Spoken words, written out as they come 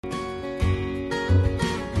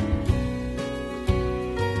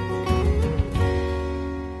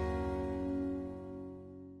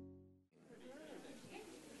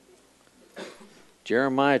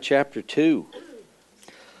Jeremiah chapter 2.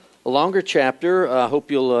 A longer chapter. I hope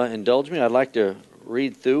you'll indulge me. I'd like to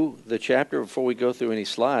read through the chapter before we go through any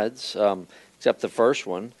slides, except the first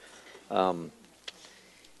one.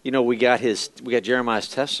 We got Jeremiah's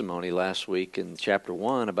testimony last week in chapter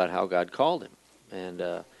 1 about how God called him. And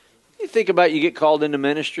you think about, you get called into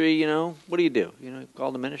ministry, what do?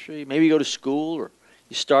 Called to ministry. Maybe you go to school or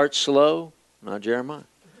you start slow. Not Jeremiah.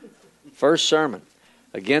 First sermon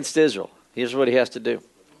against Israel. Here's what he has to do.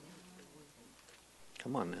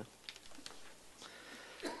 Come on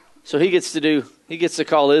now. So he gets to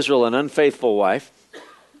call Israel an unfaithful wife.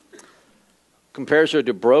 Compares her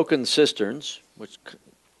to broken cisterns, which,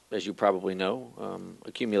 as you probably know,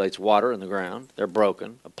 accumulates water in the ground. They're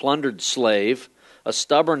broken. A plundered slave, a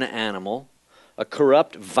stubborn animal, a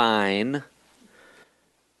corrupt vine.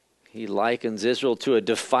 He likens Israel to a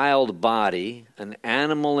defiled body, an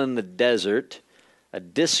animal in the desert, a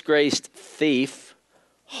disgraced thief,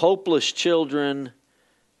 hopeless children,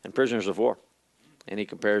 and prisoners of war. And he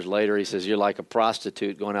compares later, he says, you're like a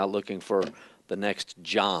prostitute going out looking for the next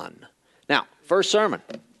John. Now, first sermon,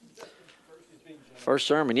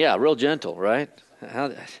 yeah, real gentle, right?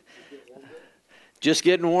 Just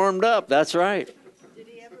getting warmed up, that's right. Did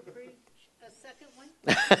he ever preach a second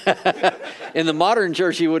one? In the modern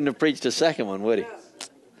church, he wouldn't have preached a second one, would he?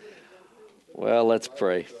 Well, let's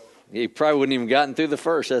pray. He probably wouldn't even gotten through the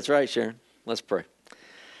first. That's right, Sharon. Let's pray.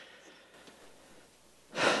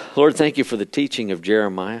 Lord, thank you for the teaching of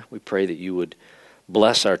Jeremiah. We pray that you would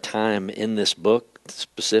bless our time in this book,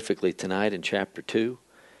 specifically tonight in chapter 2.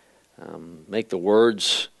 Make the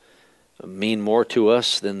words mean more to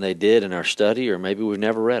us than they did in our study, or maybe we've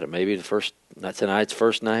never read it. Maybe tonight's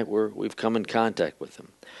first night we've come in contact with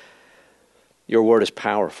them. Your word is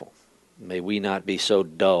powerful. May we not be so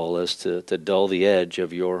dull as to dull the edge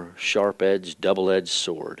of your sharp-edged, double-edged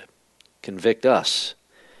sword. Convict us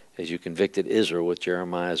as you convicted Israel with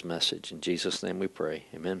Jeremiah's message. In Jesus' name we pray.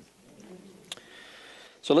 Amen.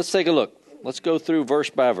 So let's take a look. Let's go through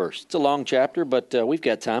verse by verse. It's a long chapter, but we've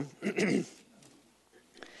got time. The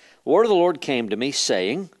word of the Lord came to me,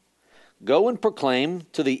 saying, go and proclaim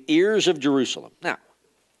to the ears of Jerusalem. Now,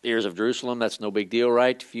 ears of Jerusalem, that's no big deal,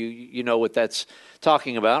 right? If you know what that's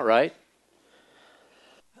talking about, right?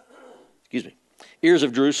 Excuse me. Ears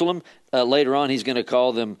of Jerusalem. Later on, he's going to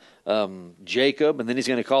call them Jacob, and then he's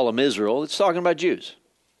going to call them Israel. It's talking about Jews.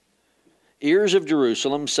 Ears of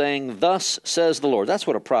Jerusalem, saying, thus says the Lord. That's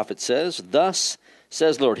what a prophet says. Thus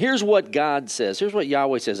says the Lord. Here's what God says. Here's what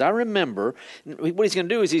Yahweh says. I remember, what he's going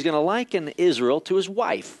to do is he's going to liken Israel to his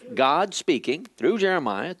wife. God speaking through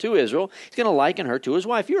Jeremiah to Israel. He's going to liken her to his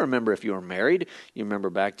wife. You remember if you were married, you remember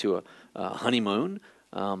back to a honeymoon.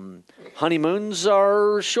 Honeymoons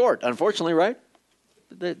are short, unfortunately, right?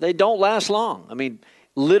 They don't last long. I mean,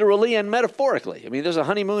 literally and metaphorically. I mean, there's a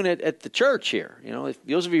honeymoon at the church here. If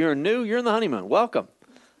those of you who are new, you're in the honeymoon. Welcome.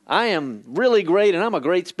 I am really great, and I'm a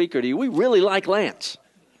great speaker to you. We really like Lance.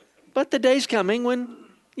 But the day's coming when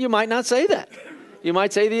you might not say that. You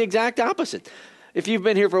might say the exact opposite. If you've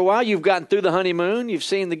been here for a while, you've gotten through the honeymoon. You've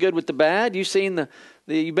seen the good with the bad. You've seen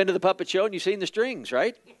you've been to the puppet show, and you've seen the strings,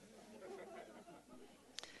 right?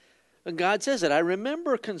 And God says that I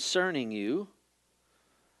remember concerning you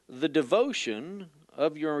the devotion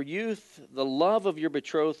of your youth, the love of your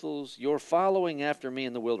betrothals, your following after me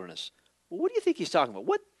in the wilderness. Well, what do you think he's talking about?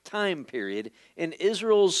 What time period in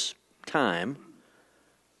Israel's time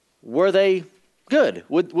were they good?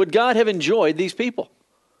 Would God have enjoyed these people?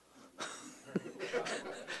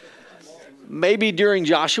 Maybe during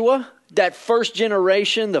Joshua, that first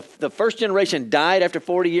generation, the first generation died after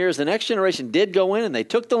 40 years. The next generation did go in and they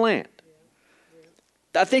took the land.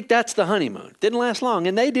 I think that's the honeymoon. Didn't last long.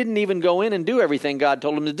 And they didn't even go in and do everything God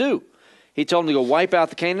told them to do. He told them to go wipe out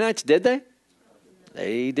the Canaanites. Did they?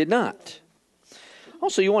 They did not.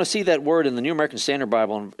 Also, you want to see that word in the New American Standard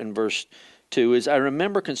Bible in verse 2 is, I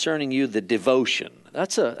remember concerning you the devotion.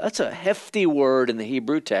 That's a hefty word in the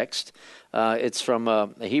Hebrew text. It's from a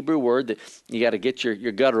Hebrew word that you got to get your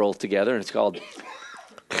guttural together, and it's called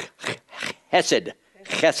chesed.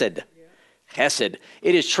 Chesed. Chesed.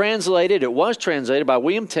 It was translated by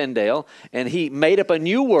William Tyndale, and he made up a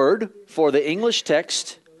new word for the English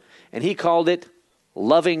text, and he called it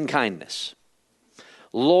loving kindness.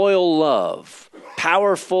 Loyal love.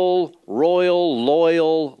 Powerful, royal,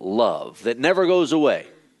 loyal love that never goes away.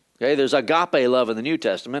 Okay, there's agape love in the New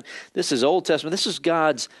Testament. This is Old Testament. This is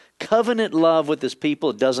God's covenant love with his people.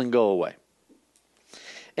 It doesn't go away.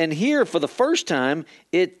 And here, for the first time,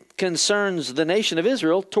 it concerns the nation of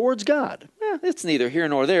Israel towards God. It's neither here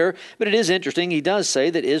nor there, but it is interesting. He does say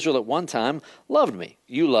that Israel at one time loved me.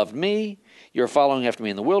 You loved me. You're following after me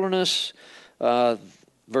in the wilderness.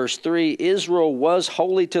 Verse 3, Israel was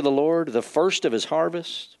holy to the Lord, the first of his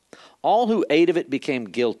harvest. All who ate of it became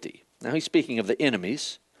guilty. Now he's speaking of the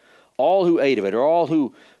enemies. All who ate of it, or all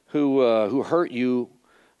who hurt you,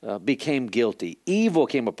 became guilty. Evil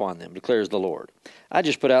came upon them, declares the Lord. I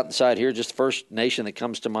just put out inside here, just the first nation that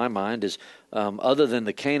comes to my mind is, other than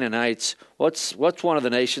the Canaanites, what's one of the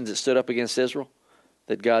nations that stood up against Israel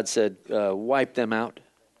that God said, wipe them out?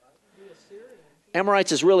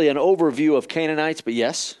 Amorites is really an overview of Canaanites, but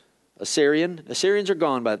yes, Assyrians are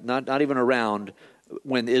gone, but not even around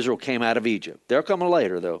when Israel came out of Egypt. They're coming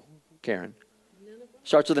later, though, Karen.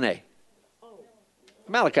 Starts with an A.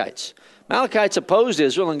 Amalekites. Amalekites opposed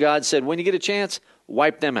Israel, and God said, when you get a chance,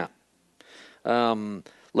 wipe them out.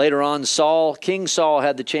 Later on, King Saul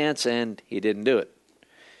had the chance, and he didn't do it.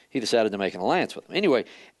 He decided to make an alliance with them. Anyway,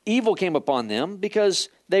 evil came upon them because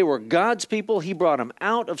they were God's people. He brought them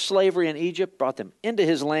out of slavery in Egypt, brought them into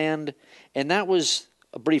his land, and that was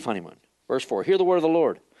a brief honeymoon. Verse 4, hear the word of the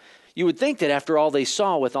Lord. You would think that after all they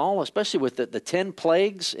saw, especially with the 10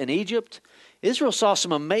 plagues in Egypt, Israel saw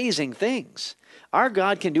some amazing things. Our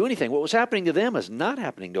God can do anything. What was happening to them is not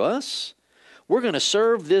happening to us. We're going to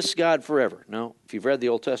serve this God forever. No, if you've read the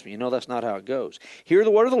Old Testament, you know that's not how it goes. Hear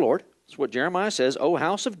the word of the Lord. That's what Jeremiah says. O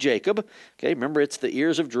house of Jacob. Okay, remember it's the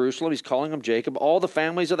ears of Jerusalem. He's calling them Jacob. All the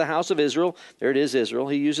families of the house of Israel. There it is, Israel.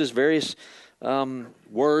 He uses various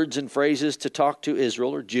words and phrases to talk to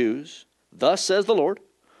Israel or Jews. Thus says the Lord,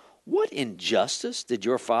 what injustice did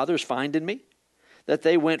your fathers find in me, that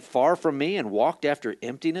they went far from me and walked after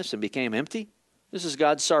emptiness and became empty? This is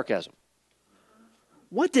God's sarcasm.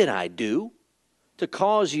 What did I do to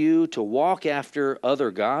cause you to walk after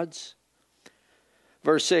other gods?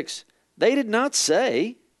 Verse 6, they did not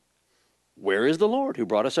say, where is the Lord who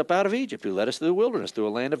brought us up out of Egypt, who led us through the wilderness, through a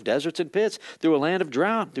land of deserts and pits, through a land of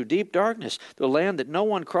drought, through deep darkness, through a land that no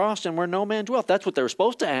one crossed and where no man dwelt? That's what they were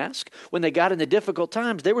supposed to ask. When they got into difficult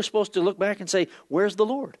times, they were supposed to look back and say, where's the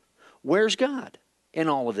Lord? Where's God in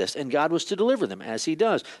all of this? And God was to deliver them, as he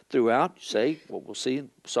does throughout, say, what we'll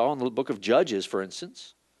saw in the book of Judges, for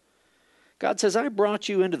instance. God says, I brought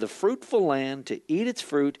you into the fruitful land to eat its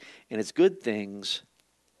fruit and its good things.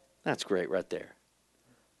 That's great right there.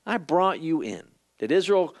 I brought you in. Did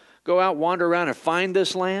Israel go out, wander around, and find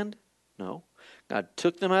this land? No. God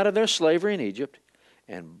took them out of their slavery in Egypt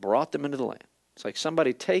and brought them into the land. It's like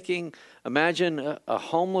somebody imagine a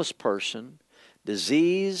homeless person,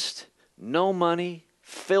 diseased, no money,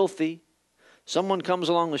 filthy. Someone comes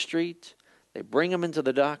along the street. They bring them into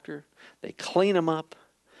the doctor. They clean them up.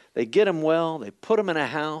 They get them well. They put them in a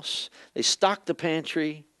house. They stock the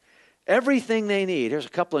pantry. Everything they need. Here's a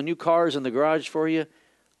couple of new cars in the garage for you.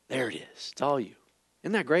 There it is. It's all you.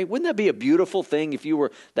 Isn't that great? Wouldn't that be a beautiful thing if you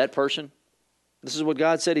were that person? This is what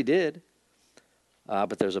God said he did.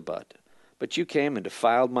 But there's a but. But you came and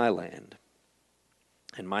defiled my land,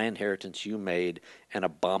 and my inheritance you made an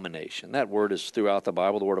abomination. That word is throughout the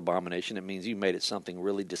Bible, the word abomination. It means you made it something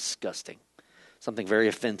really disgusting, something very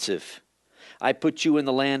offensive. I put you in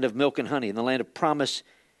the land of milk and honey, in the land of promise,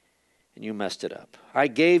 and you messed it up. I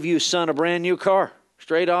gave you, son, a brand new car,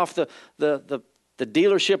 straight off the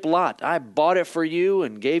dealership lot. I bought it for you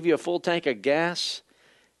and gave you a full tank of gas.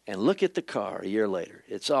 And look at the car a year later.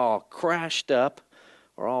 It's all crashed up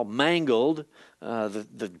or all mangled.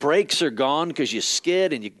 The brakes are gone because you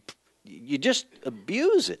skid and you just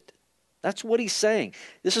abuse it. That's what he's saying.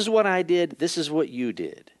 This is what I did. This is what you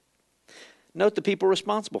did. Note the people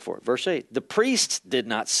responsible for it. Verse 8, the priests did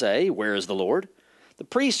not say, where is the Lord? The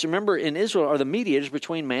priests, remember, in Israel are the mediators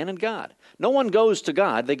between man and God. No one goes to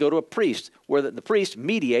God. They go to a priest, where the priest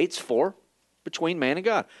mediates between man and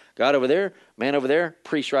God. God over there, man over there,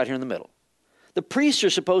 priest right here in the middle. The priests are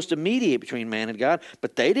supposed to mediate between man and God,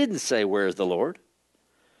 but they didn't say, where is the Lord?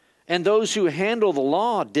 And those who handle the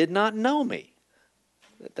law did not know me.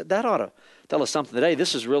 That ought to tell us something today.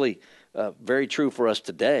 This is really very true for us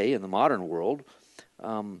today in the modern world.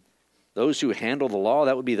 Those who handle the law,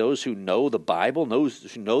 that would be those who know the Bible,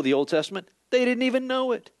 those who know the Old Testament. They didn't even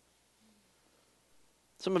know it.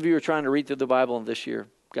 Some of you are trying to read through the Bible this year.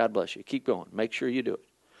 God bless you. Keep going. Make sure you do it.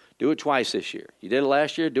 Do it twice this year. You did it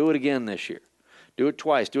last year. Do it again this year. Do it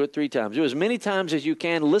twice. Do it 3 times. Do as many times as you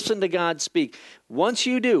can. Listen to God speak. Once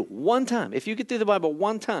you do, one time, if you get through the Bible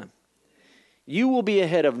one time, you will be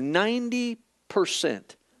ahead of 90%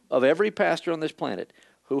 of every pastor on this planet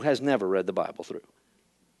who has never read the Bible through.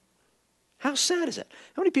 How sad is that?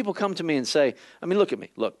 How many people come to me and say, look at me.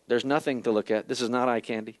 Look, there's nothing to look at. This is not eye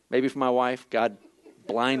candy. Maybe for my wife, God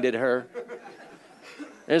blinded her.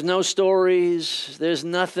 There's no stories. There's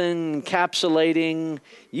nothing encapsulating.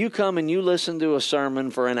 You come and you listen to a sermon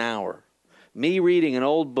for an hour. Me reading an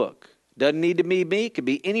old book Doesn't need to be me. It could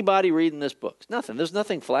be anybody reading this book. Nothing. There's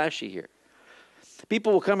nothing flashy here.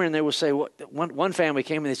 People will come here and they will say, one family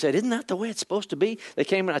came and they said, isn't that the way it's supposed to be? They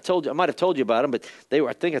came and I might have told you about them, but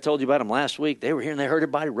I think I told you about them last week. They were here and they heard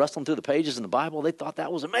everybody rustling through the pages in the Bible. They thought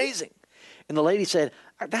that was amazing. And the lady said,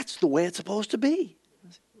 that's the way it's supposed to be.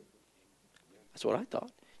 That's what I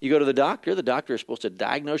thought. You go to the doctor is supposed to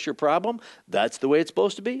diagnose your problem. That's the way it's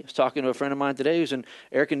supposed to be. I was talking to a friend of mine today who's in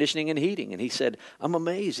air conditioning and heating, and he said, I'm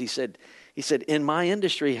amazed. He said, in my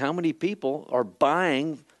industry, how many people are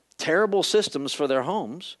buying terrible systems for their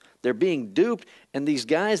homes? They're being duped, and these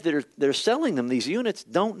guys they're selling them these units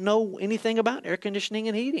don't know anything about air conditioning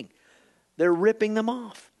and heating. They're ripping them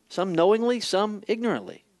off, some knowingly, some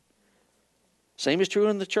ignorantly. Same is true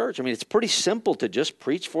in the church. I mean, it's pretty simple to just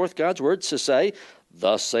preach forth God's word, to say,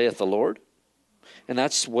 thus saith the Lord. And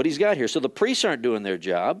that's what he's got here. So the priests aren't doing their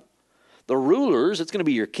job. The rulers, it's going to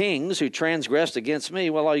be your kings who transgressed against me.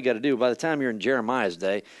 Well, all you got to do, by the time you're in Jeremiah's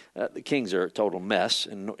day, the kings are a total mess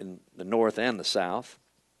in the north and the south.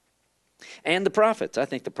 And the prophets. I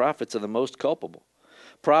think the prophets are the most culpable.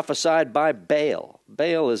 Prophesied by Baal.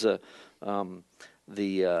 Baal is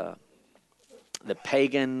the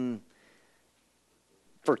pagan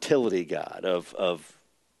fertility god of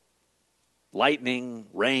lightning,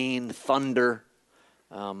 rain, thunder.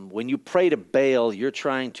 When you pray to Baal, you're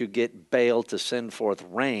trying to get Baal to send forth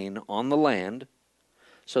rain on the land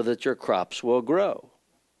so that your crops will grow.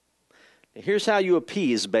 Now, here's how you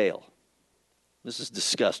appease Baal. This is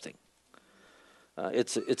disgusting.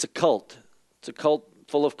 It's a cult. It's a cult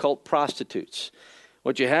full of cult prostitutes.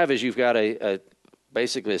 What you have is you've got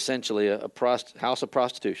essentially a house of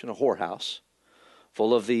prostitution, a whorehouse,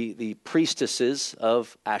 full of the priestesses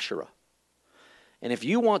of Asherah. And if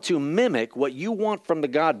you want to mimic what you want from the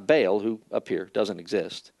god Baal, who up here doesn't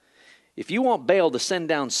exist, if you want Baal to send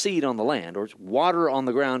down seed on the land or water on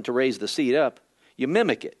the ground to raise the seed up, you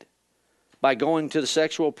mimic it by going to the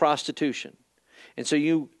sexual prostitution. And so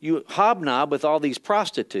you hobnob with all these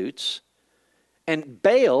prostitutes, and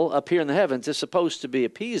Baal up here in the heavens is supposed to be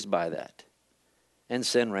appeased by that and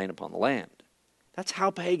send rain upon the land. That's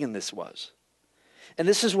how pagan this was. And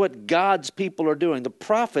this is what God's people are doing. The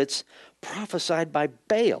prophets prophesied by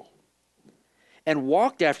Baal and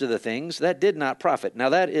walked after the things that did not profit. Now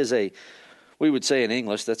that is we would say in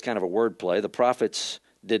English, that's kind of a word play. The prophets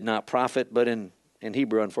did not profit, but in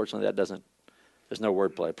Hebrew, unfortunately, there's no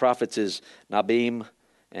word play. Prophets is Nabim,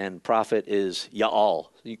 and prophet is Ya'al.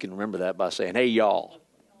 You can remember that by saying, hey, y'all.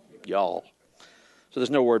 Y'all. So there's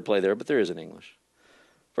no word play there, but there is in English.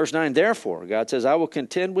 Verse 9, therefore, God says, I will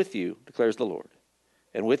contend with you, declares the Lord,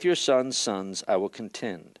 and with your sons' sons I will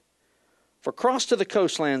contend. For cross to the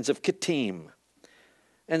coastlands of Kittim,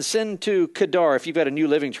 and send to Kedar. If you've got a New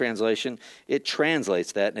Living Translation, it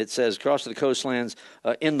translates that, and it says, cross to the coastlands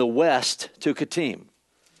in the west to Kittim,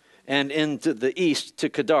 and into the east to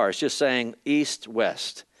Kedar. It's just saying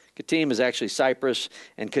east-west. Kittim is actually Cyprus,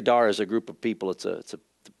 and Kedar is a group of people. It's a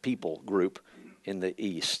people group in the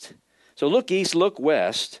east. So look east, look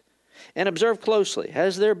west, and observe closely.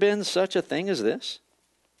 Has there been such a thing as this?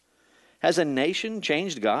 Has a nation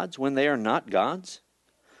changed gods when they are not gods?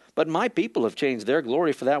 But my people have changed their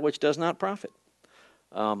glory for that which does not profit.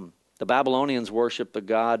 The Babylonians worshiped the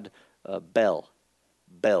god Bel.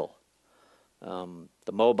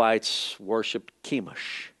 The Moabites worshipped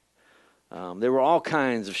Chemosh. There were all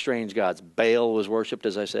kinds of strange gods. Baal was worshipped,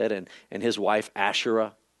 as I said, and his wife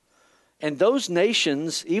Asherah. And those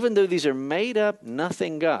nations, even though these are made-up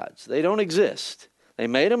nothing gods, they don't exist. They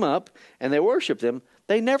made them up, and they worship them.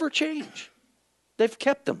 They never change. They've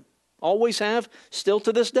kept them. Always have, still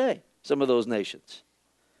to this day, some of those nations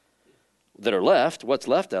that are left, what's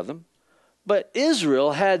left of them. But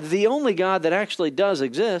Israel had the only God that actually does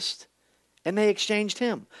exist, and they exchanged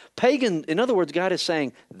him. Pagan, in other words, God is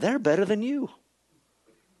saying, they're better than you.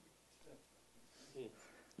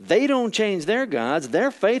 They don't change their gods. They're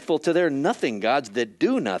faithful to their nothing gods that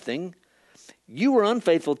do nothing. You are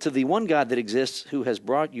unfaithful to the one God that exists who has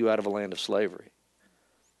brought you out of a land of slavery.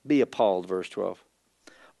 Be appalled, verse 12.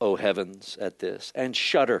 O heavens, at this, and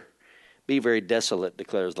shudder. Be very desolate,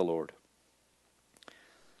 declares the Lord.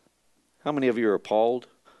 How many of you are appalled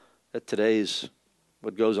at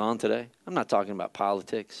what goes on today? I'm not talking about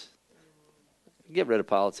politics. Get rid of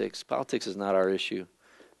politics. Politics is not our issue.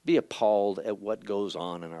 Be appalled at what goes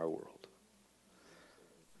on in our world.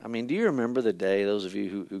 I mean, do you remember the day, those of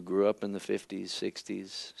you who grew up in the 50s,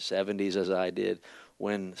 60s, 70s, as I did,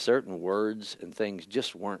 when certain words and things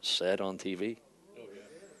just weren't said on TV?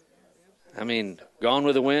 I mean, Gone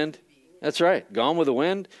with the Wind? That's right. Gone with the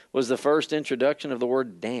Wind was the first introduction of the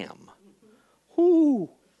word damn. Whoo!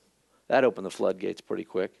 That opened the floodgates pretty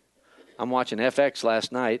quick. I'm watching FX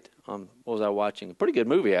last night. What was I watching? A pretty good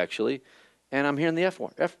movie, actually. And I'm hearing the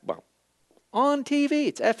F-bomb on TV.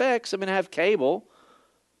 It's FX. I have cable.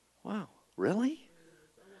 Wow, really?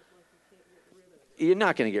 You're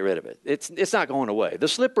not going to get rid of it. It's not going away. The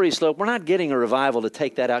slippery slope, we're not getting a revival to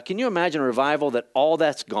take that out. Can you imagine a revival that all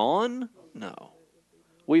that's gone? No.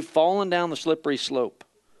 We've fallen down the slippery slope.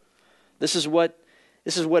 This is what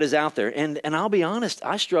is out there. And I'll be honest,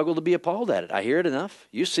 I struggle to be appalled at it. I hear it enough.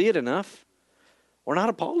 You see it enough. We're not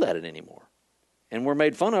appalled at it anymore. And we're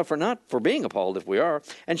made fun of for being appalled if we are.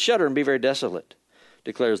 And shudder and be very desolate,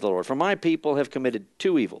 declares the Lord. For my people have committed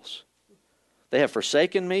 2 evils. They have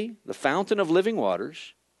forsaken me, the fountain of living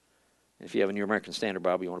waters. If you have in your American Standard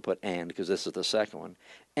Bible, you want to put and, because this is the second one.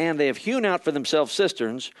 And they have hewn out for themselves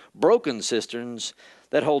cisterns, broken cisterns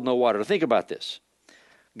that hold no water. Now think about this.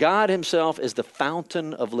 God himself is the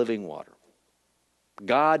fountain of living water.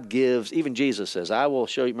 God gives, even Jesus says, I will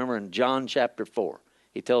show you, remember in John chapter 4,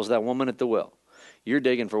 he tells that woman at the well, you're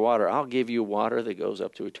digging for water. I'll give you water that goes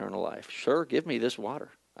up to eternal life. Sure, give me this water.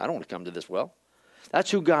 I don't want to come to this well.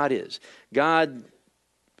 That's who God is. God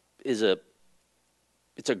is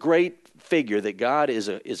it's a great figure that God is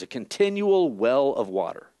a continual well of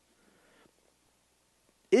water.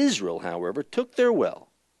 Israel, however, took their well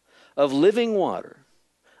of living water,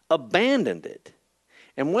 abandoned it,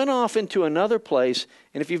 and went off into another place.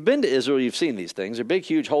 And if you've been to Israel, you've seen these things. They're big,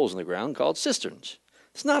 huge holes in the ground called cisterns.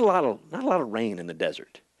 It's not a lot of rain in the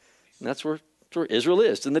desert. And that's where Israel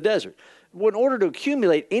is. It's in the desert. In order to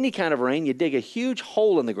accumulate any kind of rain, you dig a huge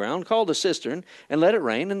hole in the ground called a cistern and let it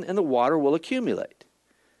rain, and the water will accumulate.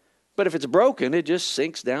 But if it's broken, it just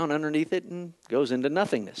sinks down underneath it and goes into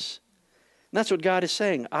nothingness. And that's what God is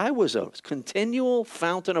saying. I was a continual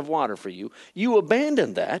fountain of water for you. You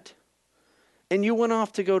abandoned that, and you went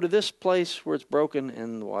off to go to this place where it's broken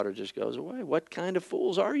and the water just goes away. What kind of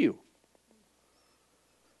fools are you?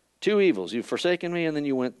 2 evils. You've forsaken me, and then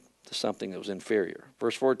you went to something that was inferior.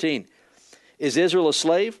 Verse 14. Is Israel a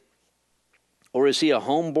slave? Or is he a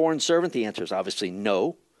homeborn servant? The answer is obviously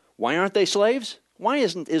no. Why aren't they slaves? Why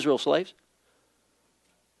isn't Israel slaves?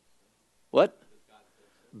 What?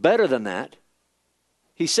 Better than that.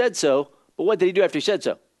 He said so, but what did he do after he said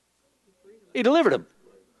so? He delivered them.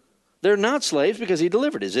 They're not slaves because he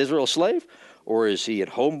delivered. Is Israel a slave? Or is he a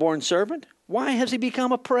homeborn servant? Why has he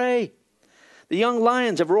become a prey? The young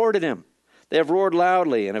lions have roared at him. They have roared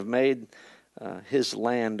loudly and have made his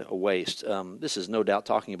land a waste. This is no doubt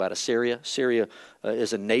talking about Assyria. Syria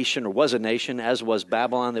is a nation, or was a nation, as was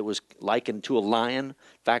Babylon, that was likened to a lion. In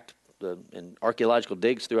fact, in archaeological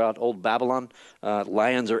digs throughout old Babylon,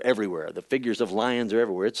 lions are everywhere. The figures of lions are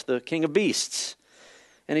everywhere. It's the king of beasts.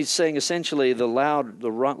 And he's saying essentially the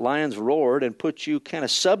lions roared and put you, kind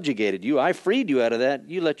of subjugated you. I freed you out of that.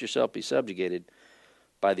 You let yourself be subjugated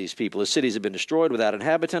by these people. The cities have been destroyed without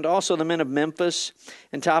inhabitant. Also the men of Memphis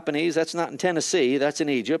and Tahpanhes, that's not in Tennessee, that's in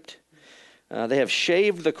Egypt. They have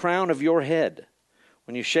shaved the crown of your head.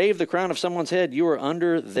 When you shave the crown of someone's head, you are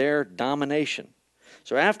under their domination.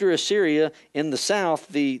 So after Assyria, in the south,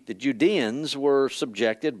 the Judeans were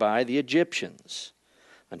subjected by the Egyptians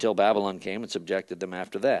until Babylon came and subjected them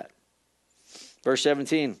after that. Verse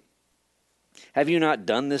 17, have you not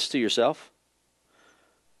done this to yourself?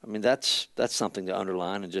 That's something to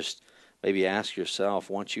underline and just maybe ask yourself,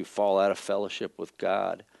 once you fall out of fellowship with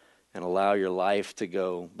God and allow your life to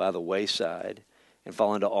go by the wayside and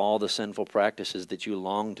fall into all the sinful practices that you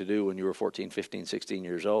longed to do when you were 14, 15, 16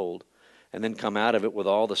 years old, and then come out of it with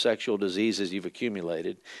all the sexual diseases you've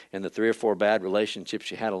accumulated and the 3 or 4 bad relationships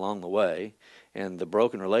you had along the way and the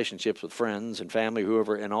broken relationships with friends and family,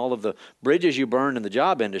 whoever, and all of the bridges you burned in the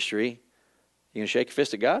job industry, you going to shake your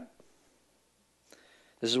fist at God?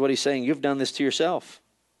 This is what he's saying. You've done this to yourself.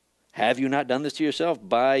 Have you not done this to yourself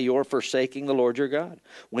by your forsaking the Lord your God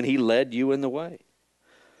when he led you in the way?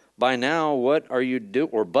 By now, what are you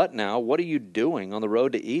but now, what are you doing on the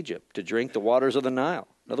road to Egypt to drink the waters of the Nile?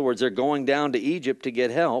 In other words, they're going down to Egypt to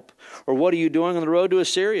get help. Or what are you doing on the road to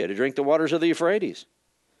Assyria to drink the waters of the Euphrates?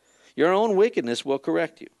 Your own wickedness will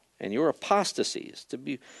correct you, and your apostasies.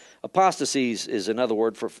 Apostasies is another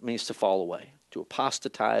word means to fall away. To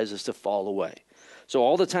apostatize is to fall away. So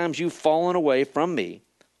all the times you've fallen away from me,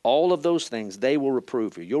 all of those things, they will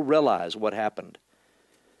reprove you. You'll realize what happened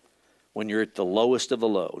when you're at the lowest of the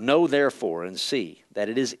low. Know therefore and see that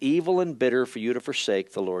it is evil and bitter for you to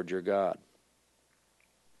forsake the Lord your God.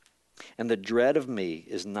 And the dread of me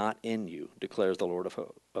is not in you, declares the Lord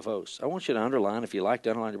of hosts. I want you to underline, if you like to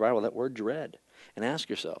underline your Bible, that word dread. And ask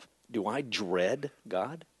yourself, do I dread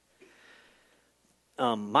God?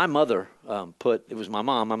 My mother it was my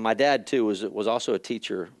mom, and my dad too was also a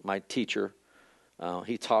teacher, my teacher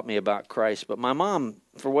He taught me about Christ. But my mom,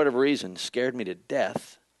 for whatever reason, scared me to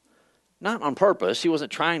death. Not on purpose. She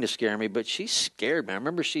wasn't trying to scare me, but she scared me. I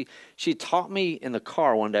remember she taught me in the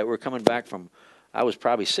car one day. We were coming back from, I was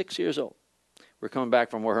probably 6 years old. We were coming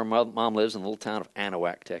back from where her mom lives in the little town of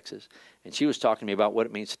Anahuac, Texas. And she was talking to me about what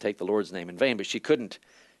it means to take the Lord's name in vain, but she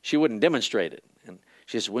wouldn't demonstrate it. And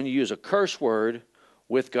she said, when you use a curse word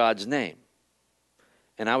with God's name.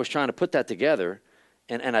 And I was trying to put that together,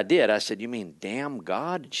 and I did. I said, you mean damn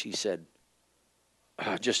God? And she said,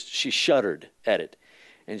 she shuddered at it.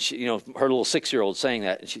 And she, her little 6-year-old saying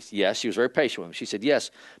that, and she was very patient with him. She said,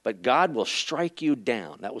 yes, but God will strike you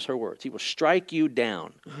down. That was her words. He will strike you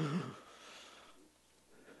down.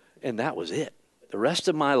 And that was it. The rest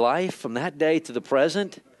of my life, from that day to the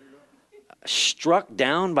present, struck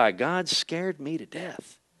down by God, scared me to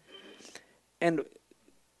death. And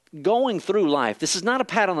going through life, this is not a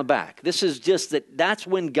pat on the back. This is just that's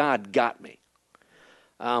when God got me.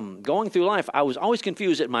 Going through life, I was always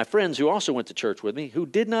confused at my friends who also went to church with me who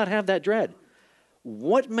did not have that dread.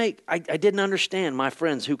 I didn't understand my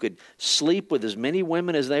friends who could sleep with as many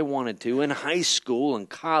women as they wanted to in high school and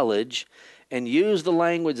college and use the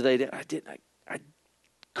language they did. I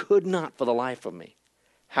could not for the life of me.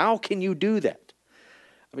 How can you do that?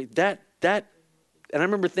 I mean, and I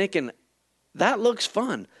remember thinking, that looks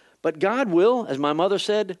fun, but God will, as my mother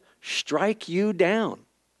said, strike you down.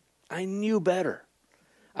 I knew better.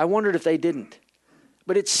 I wondered if they didn't,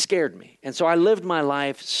 but it scared me. And so I lived my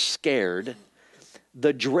life scared.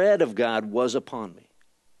 The dread of God was upon me.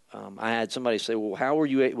 I had somebody say, well, how were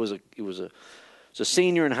you? It was a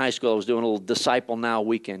senior in high school. I was doing a little Disciple Now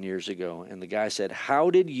weekend years ago. And the guy said, how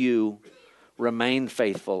did you remain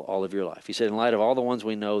faithful all of your life? He said, in light of all the ones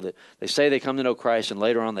we know that they say they come to know Christ and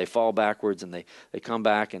later on they fall backwards and they come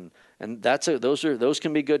back. And those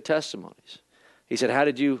can be good testimonies. He said, how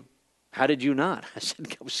did you not? I said,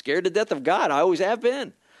 I was scared to death of God. I always have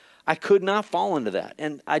been. I could not fall into that.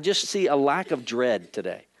 And I just see a lack of dread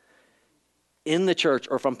today in the church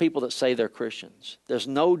or from people that say they're Christians. There's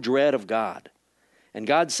no dread of God. And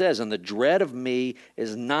God says, and the dread of me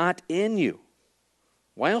is not in you.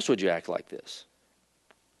 Why else would you act like this?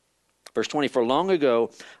 Verse 20, for long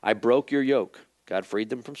ago I broke your yoke. God freed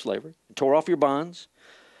them from slavery, tore off your bonds.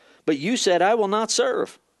 But you said, I will not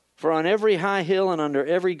serve. For on every high hill and under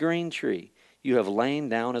every green tree you have lain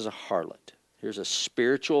down as a harlot. Here's a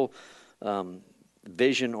spiritual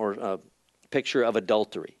vision or picture of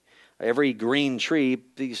adultery. Every green tree,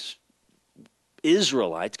 these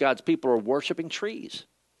Israelites, God's people, are worshiping trees.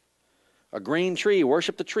 A green tree,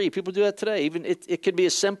 worship the tree. People do that today. Even it could be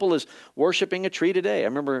as simple as worshiping a tree today. I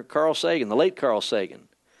remember Carl Sagan, the late Carl Sagan.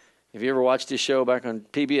 Have you ever watched his show back on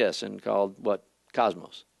PBS and called,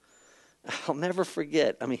 Cosmos? I'll never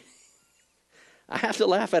forget. I mean, I have to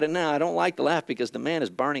laugh at it now. I don't like to laugh because the man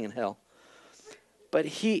is burning in hell. But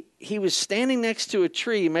he was standing next to a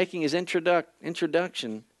tree making his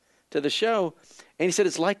introduction to the show, and he said,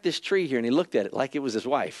 it's like this tree here. And he looked at it like it was his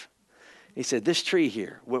wife. He said, this tree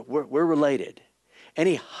here, we're related. And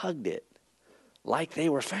he hugged it like they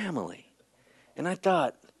were family. And I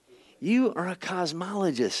thought, you are a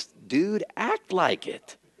cosmologist, dude. Act like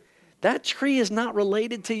it. That tree is not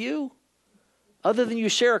related to you, other than you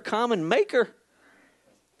share a common maker.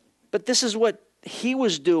 But this is what he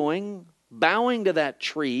was doing, bowing to that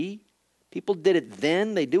tree. People did it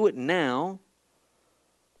then, they do it now.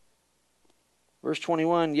 Verse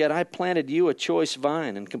 21, yet I planted you a choice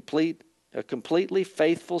vine and a completely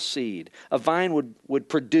faithful seed. A vine would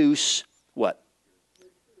produce what?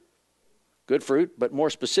 Good fruit, but more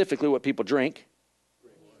specifically what people drink?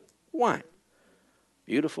 Wine.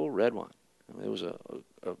 Beautiful red wine. I mean, there was a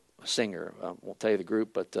singer, I won't tell you the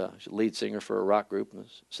group, but lead singer for a rock group in the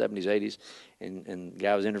 70s, 80s. And the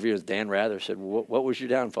guy was interviewed with Dan Rather, said, what was your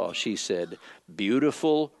downfall? She said,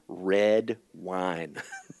 beautiful red wine.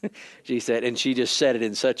 She said, and she just said it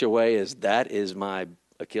in such a way as that is my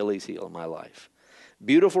Achilles heel in my life.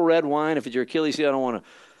 Beautiful red wine. If it's your Achilles heel, I don't want to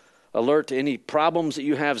alert to any problems that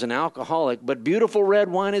you have as an alcoholic, but beautiful red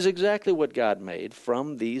wine is exactly what God made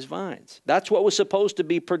from these vines. That's what was supposed to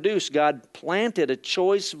be produced. God planted a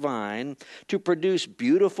choice vine to produce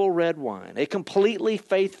beautiful red wine, a completely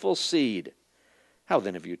faithful seed. How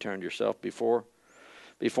then have you turned yourself before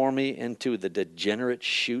me into the degenerate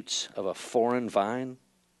shoots of a foreign vine?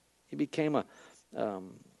 You became a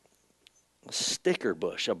sticker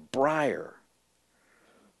bush, a briar.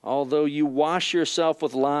 Although you wash yourself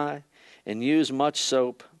with lye and use much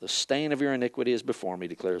soap, the stain of your iniquity is before me,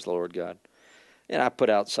 declares the Lord God. And I put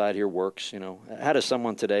outside here works, How does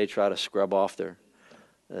someone today try to scrub off their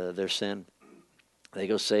sin? They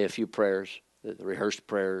go say a few prayers. the rehearsed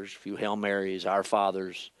prayers, a few Hail Marys, Our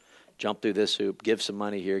Fathers, jump through this hoop, give some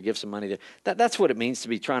money here, give some money there. That's what it means to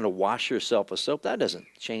be trying to wash yourself with soap. That doesn't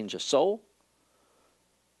change a soul.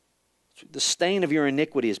 The stain of your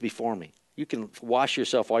iniquity is before me. You can wash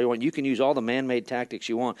yourself all you want. You can use all the man-made tactics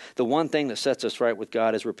you want. The one thing that sets us right with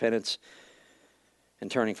God is repentance and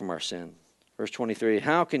turning from our sin. Verse 23,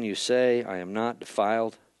 how can you say I am not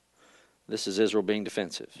defiled? This is Israel being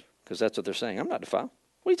defensive, because that's what they're saying. I'm not defiled.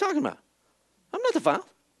 What are you talking about? I'm not defiled.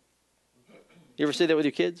 You ever say that with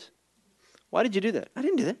your kids? Why did you do that? I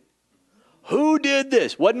didn't do that. Who did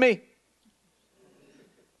this? Wasn't me.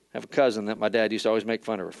 I have a cousin that my dad used to always make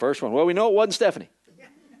fun of her. First one, well, we know it wasn't Stephanie.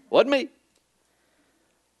 Wasn't me.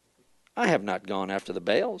 I have not gone after the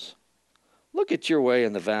Baals. Look at your way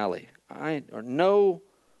in the valley. I know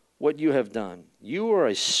what you have done. You are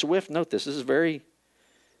a swift, note this is very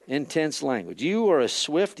intense language. You are a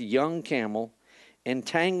swift young camel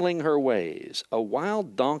entangling her ways, a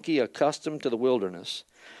wild donkey accustomed to the wilderness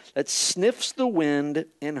that sniffs the wind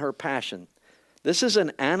in her passion. This is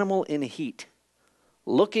an animal in heat,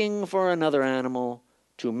 looking for another animal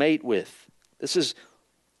to mate with. This is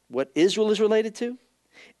what Israel is related to.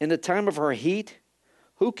 In the time of her heat,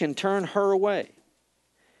 who can turn her away?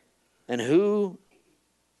 And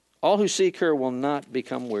all who seek her will not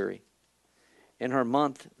become weary. In her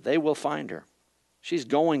month, they will find her. She's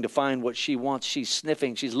going to find what she wants. She's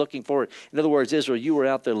sniffing. She's looking for it. In other words, Israel, you were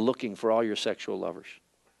out there looking for all your sexual lovers.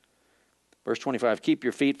 Verse 25, keep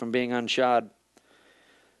your feet from being unshod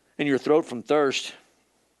and your throat from thirst.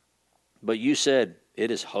 But you said,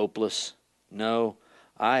 it is hopeless. No,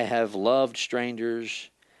 I have loved strangers,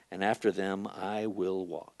 and after them I will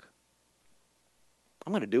walk.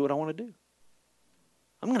 I'm going to do what I want to do.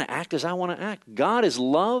 I'm going to act as I want to act. God is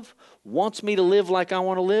love, wants me to live like I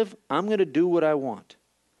want to live. I'm going to do what I want.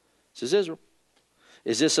 This is Israel.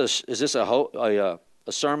 Is this a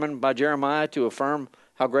sermon by Jeremiah to affirm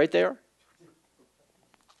how great they are?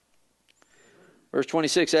 Verse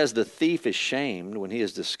 26, as the thief is shamed when he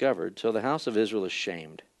is discovered, so the house of Israel is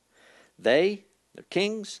shamed. They, their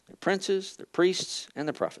kings, their princes, their priests, and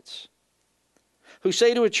their prophets, who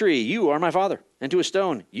say to a tree, you are my father, and to a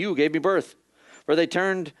stone, you gave me birth. For they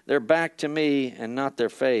turned their back to me and not their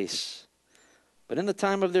face. But in the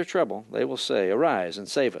time of their trouble, they will say, arise and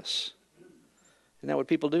save us. Isn't that what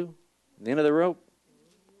people do? At the end of the rope?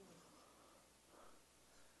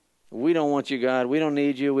 We don't want you, God. We don't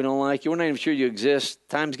need you. We don't like you. We're not even sure you exist.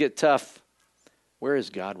 Times get tough. Where is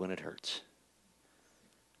God when it hurts?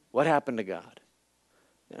 What happened to God?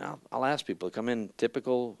 You know, I'll ask people to come in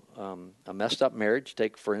typical, a messed up marriage.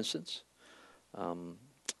 Take, for instance, one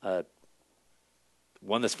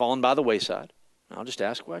that's fallen by the wayside. I'll just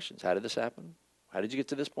ask questions. How did this happen? How did you get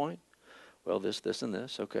to this point? Well, this, and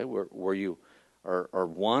this. Okay, were you, or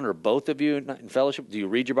one or both of you in fellowship? Do you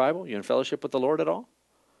read your Bible? You in fellowship with the Lord at all?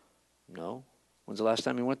 No. When's the last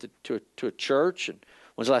time you went to a church? And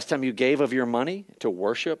when's the last time you gave of your money to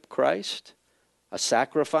worship Christ? A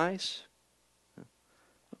sacrifice?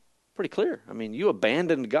 Pretty clear. I mean, you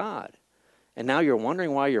abandoned God, and now you're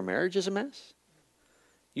wondering why your marriage is a mess?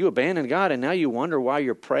 You abandoned God, and now you wonder why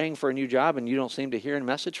you're praying for a new job and you don't seem to hear a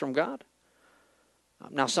message from God?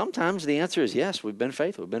 Now, sometimes the answer is yes, we've been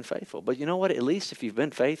faithful. But you know what? At least if you've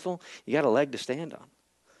been faithful, you got a leg to stand on.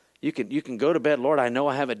 You can go to bed, Lord, I know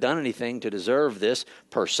I haven't done anything to deserve this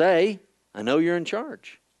per se. I know you're in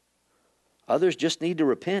charge. Others just need to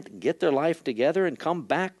repent and get their life together and come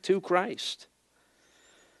back to Christ.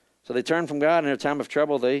 So they turn from God, and in a time of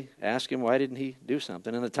trouble, they ask him, why didn't he do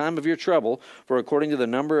something? In the time of your trouble, for according to the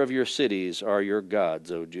number of your cities are your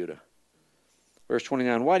gods, O Judah. Verse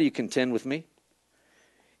 29, why do you contend with me?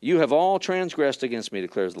 You have all transgressed against me,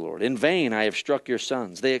 declares the Lord. In vain I have struck your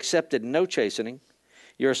sons. They accepted no chastening.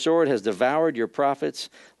 Your sword has devoured your prophets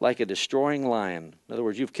like a destroying lion. In other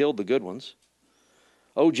words, you've killed the good ones.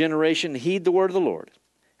 O generation, heed the word of the Lord.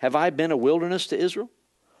 Have I been a wilderness to Israel,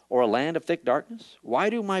 or a land of thick darkness? Why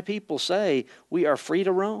do my people say, we are free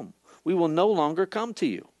to roam? We will no longer come to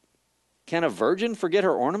you. Can a virgin forget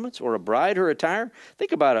her ornaments, or a bride her attire?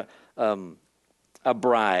 Think about a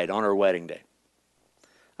bride on her wedding day.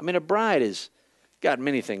 I mean, a bride has got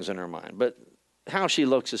many things in her mind, but how she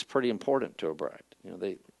looks is pretty important to a bride. You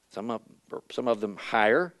know, some of them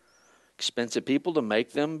hire expensive people to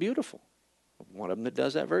make them beautiful. One of them that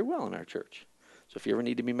does that very well in our church. So if you ever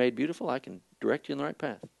need to be made beautiful, I can direct you in the right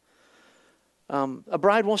path. A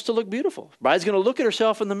bride wants to look beautiful. A bride's going to look at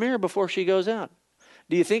herself in the mirror before she goes out.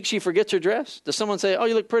 Do you think she forgets her dress? Does someone say, oh,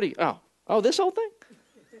 you look pretty? Oh, this whole thing?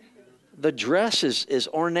 The dress is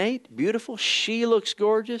ornate, beautiful. She looks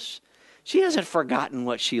gorgeous. She hasn't forgotten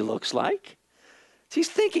what she looks like. She's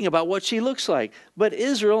thinking about what she looks like. But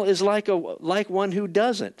Israel is like one who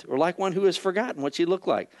doesn't, or like one who has forgotten what she looked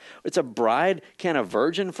like. It's a bride. Can a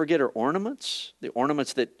virgin forget her ornaments, the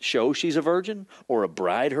ornaments that show she's a virgin, or a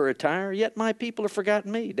bride her attire? Yet my people have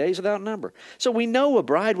forgotten me, days without number. So we know a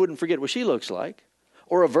bride wouldn't forget what she looks like,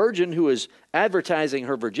 or a virgin who is advertising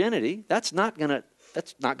her virginity. That's not gonna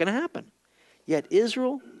happen. Yet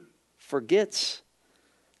Israel forgets.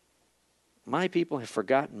 My people have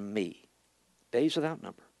forgotten me, days without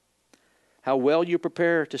number. How well you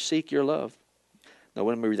prepare to seek your love. Now,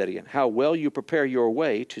 let me read that again. How well you prepare your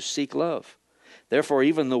way to seek love. Therefore,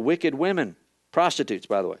 even the wicked women, prostitutes,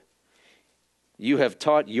 by the way, you have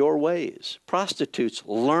taught your ways. Prostitutes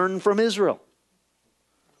learn from Israel.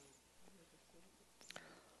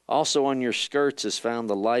 Also on your skirts is found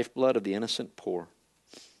the lifeblood of the innocent poor.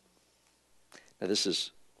 Now, this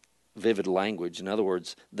is vivid language. In other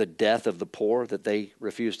words, the death of the poor that they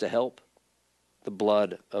refuse to help, the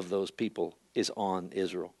blood of those people is on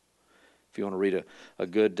Israel. If you want to read a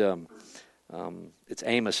good, it's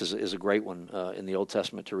Amos is a great one in the Old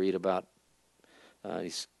Testament to read about.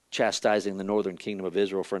 He's chastising the northern kingdom of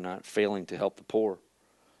Israel for not failing to help the poor.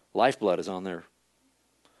 Lifeblood is on their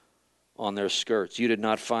skirts. You did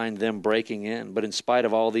not find them breaking in, but in spite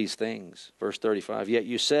of all these things, verse 35, yet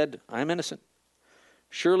you said, I am innocent.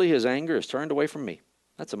 Surely his anger is turned away from me.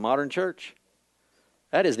 That's a modern church.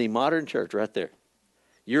 That is the modern church right there.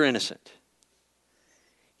 You're innocent.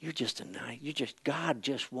 You're just God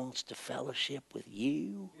just wants to fellowship with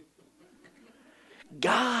you.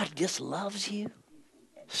 God just loves you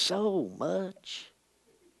so much.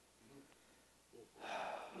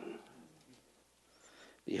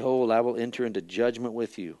 Behold, I will enter into judgment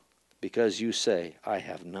with you because you say, I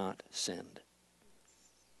have not sinned.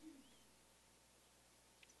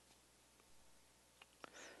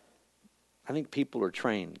 I think people are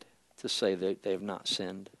trained to say that they have not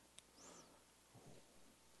sinned.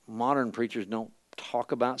 Modern preachers don't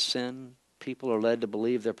talk about sin. People are led to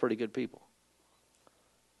believe they're pretty good people.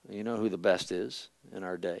 You know who the best is in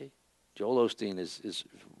our day. Joel Osteen is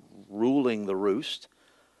ruling the roost.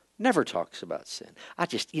 Never talks about sin. I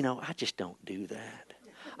just don't do that.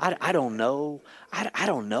 I don't know. I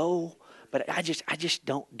don't know. But I just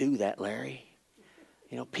don't do that, Larry.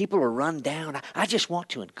 People are run down. I just want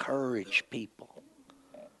to encourage people.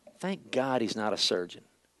 Thank God he's not a surgeon.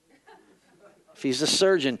 If he's a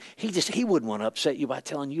surgeon, he wouldn't want to upset you by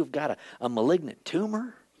telling you you've got a malignant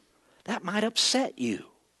tumor. That might upset you.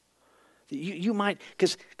 You might,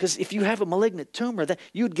 because if you have a malignant tumor, that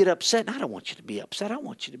you'd get upset. And I don't want you to be upset. I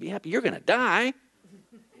want you to be happy. You're going to die. He's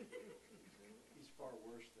far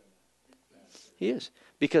worse than that. He is.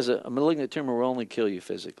 Because a malignant tumor will only kill you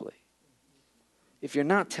physically. If you're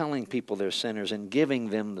not telling people they're sinners and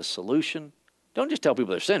giving them the solution, don't just tell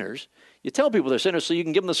people they're sinners. You tell people they're sinners so you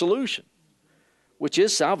can give them the solution, which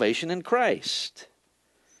is salvation in Christ.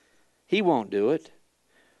 He won't do it.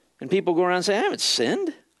 And people go around and say, I haven't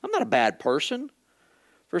sinned. I'm not a bad person.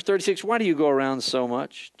 Verse 36, why do you go around so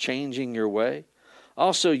much, changing your way?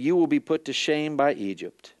 Also, you will be put to shame by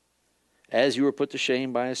Egypt, as you were put to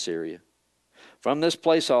shame by Assyria. From this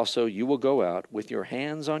place also you will go out with your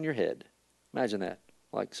hands on your head. Imagine that,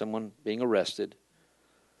 like someone being arrested.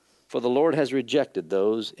 For the Lord has rejected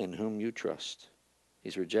those in whom you trust.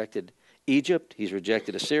 He's rejected Egypt. He's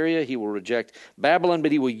rejected Assyria. He will reject Babylon,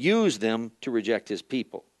 but he will use them to reject his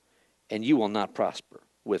people. And you will not prosper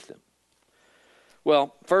with them.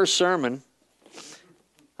 Well, first sermon,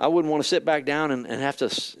 I wouldn't want to sit back down and have to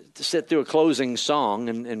sit through a closing song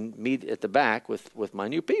and meet at the back with my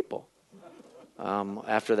new people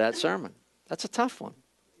after that sermon. That's a tough one.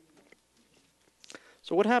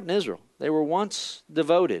 So what happened to Israel? They were once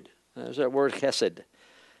devoted. There's that word chesed.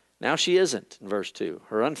 Now she isn't, in verse 2.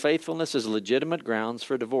 Her unfaithfulness is legitimate grounds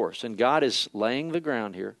for divorce. And God is laying the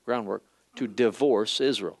groundwork to divorce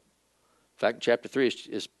Israel. In fact, chapter 3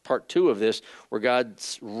 is part 2 of this, where God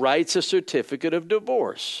writes a certificate of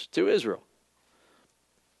divorce to Israel.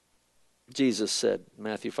 Jesus said,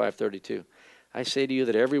 Matthew 5:32, I say to you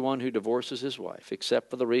that everyone who divorces his wife, except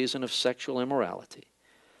for the reason of sexual immorality,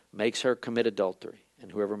 makes her commit adultery.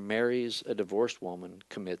 And whoever marries a divorced woman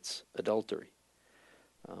commits adultery.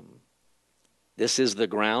 This is the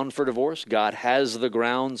ground for divorce. God has the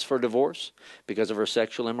grounds for divorce because of her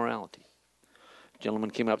sexual immorality. A gentleman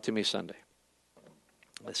came up to me Sunday.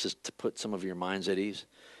 This is to put some of your minds at ease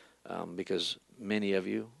because many of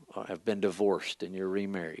you have been divorced and you're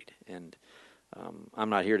remarried. And I'm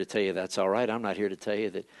not here to tell you that's all right. I'm not here to tell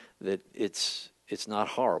you that it's not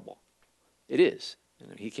horrible. It is.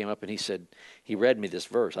 And he came up and he said, he read me this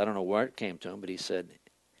verse. I don't know where it came to him, but he said,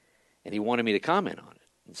 and he wanted me to comment on it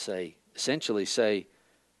and say, essentially say,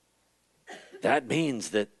 that means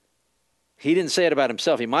that he didn't say it about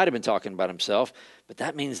himself. He might have been talking about himself, but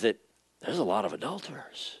that means that there's a lot of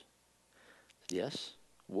adulterers. Yes?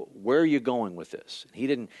 Where are you going with this? He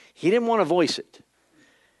didn't want to voice it.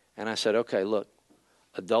 And I said, okay, look,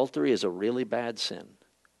 adultery is a really bad sin,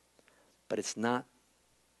 but it's not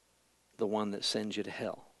the one that sends you to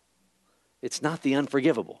hell. It's not the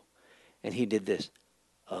unforgivable. And he did this.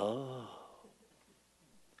 Oh.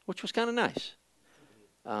 Which was kind of nice.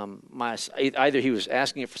 Either he was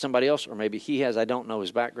asking it for somebody else, or maybe he has. I don't know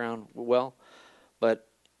his background well. But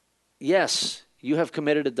yes, you have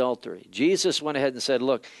committed adultery. Jesus went ahead and said,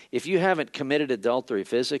 look, if you haven't committed adultery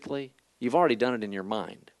physically, you've already done it in your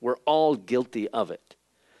mind. We're all guilty of it.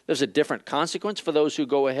 There's a different consequence for those who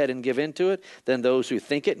go ahead and give into it than those who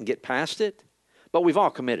think it and get past it. But we've all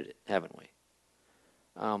committed it, haven't we?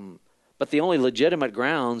 But the only legitimate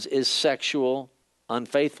grounds is sexual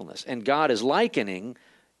unfaithfulness. And God is likening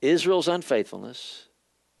Israel's unfaithfulness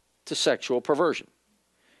to sexual perversion.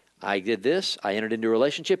 I did this. I entered into a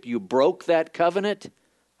relationship. You broke that covenant.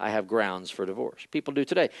 I have grounds for divorce. People do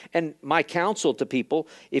today. And my counsel to people,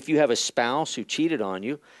 if you have a spouse who cheated on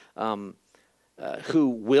you, who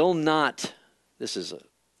will not, this is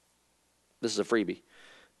a freebie,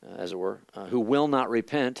 as it were, who will not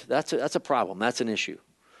repent, that's a problem. That's an issue.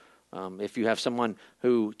 If you have someone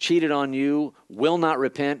who cheated on you, will not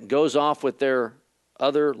repent, goes off with their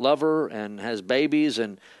other lover and has babies,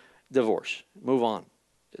 and divorce. Move on.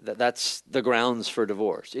 That's the grounds for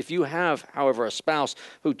divorce. If you have, however, a spouse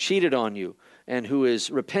who cheated on you and who is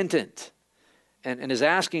repentant and is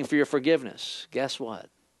asking for your forgiveness, guess what?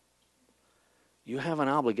 You have an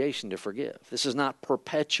obligation to forgive. This is not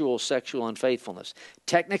perpetual sexual unfaithfulness.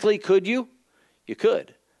 Technically, could you? You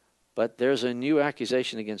could. But there's a new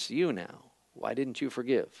accusation against you now. Why didn't you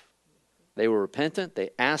forgive? They were repentant. They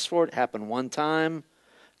asked for it. It happened one time.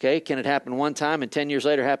 Okay, can it happen one time and 10 years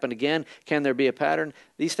later happen again? Can there be a pattern?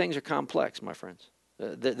 These things are complex, my friends.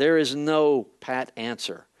 There is no pat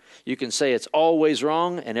answer. You can say it's always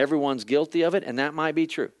wrong and everyone's guilty of it, and that might be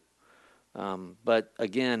true. But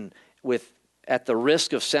again, at the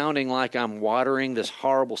risk of sounding like I'm watering this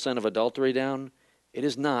horrible sin of adultery down, it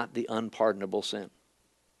is not the unpardonable sin.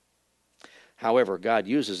 However, God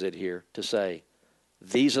uses it here to say,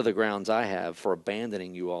 these are the grounds I have for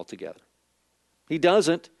abandoning you altogether. He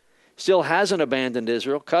still hasn't abandoned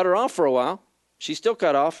Israel, cut her off for a while. She's still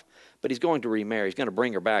cut off, but he's going to remarry. He's going to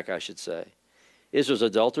bring her back, I should say. Israel's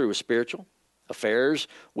adultery was spiritual. Affairs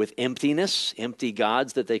with emptiness, empty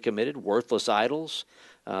gods that they committed, worthless idols.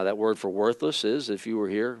 That word for worthless is, if you were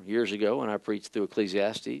here years ago when I preached through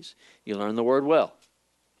Ecclesiastes, you learned the word well.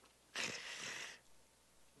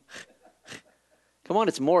 Come on,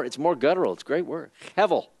 it's more guttural. It's a great word.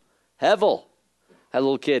 Hevel. Had a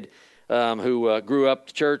little kid who grew up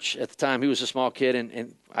to church at the time. He was a small kid,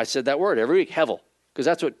 and I said that word every week, hevel, because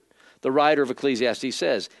that's what the writer of Ecclesiastes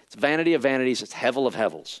says. It's vanity of vanities. It's hevel of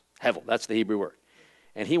hevels. Hevel, that's the Hebrew word.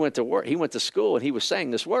 And he went to work. He went to school, and he was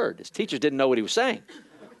saying this word. His teachers didn't know what he was saying.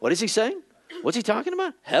 What is he saying? What's he talking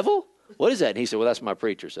about? Hevel? What is that? And he said, well, that's my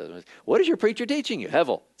preacher says. What is your preacher teaching you?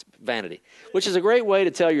 Hevel. It's vanity. Which is a great way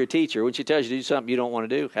to tell your teacher when she tells you to do something you don't want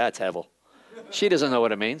to do. That's hevel. She doesn't know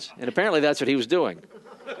what it means. And apparently that's what he was doing.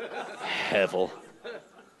 Hevel.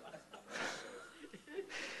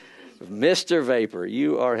 Mr. Vapor,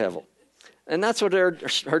 you are hevel. And that's what her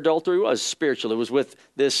adultery was, spiritual. It was with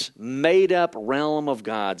this made-up realm of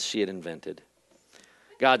gods she had invented.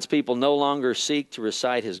 God's people no longer seek to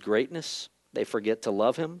recite his greatness. They forget to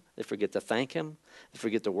love him. They forget to thank him. They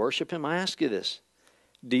forget to worship him. I ask you this.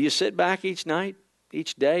 Do you sit back each night,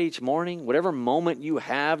 each day, each morning, whatever moment you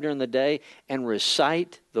have during the day, and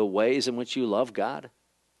recite the ways in which you love God?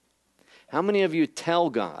 How many of you tell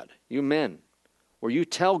God, you men, where you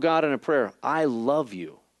tell God in a prayer, I love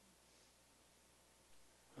you?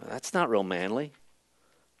 Well, that's not real manly.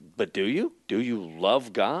 But do you? Do you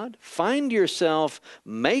love God? Find yourself,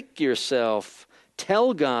 make yourself,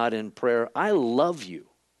 tell God in prayer, I love you.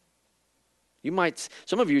 You might,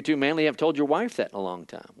 some of you too manly have told your wife that in a long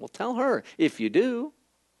time. Well, tell her, if you do,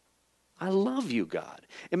 I love you, God.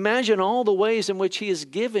 Imagine all the ways in which he has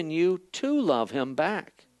given you to love him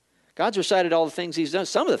back. God's recited all the things he's done.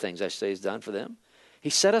 Some of the things I say he's done for them. He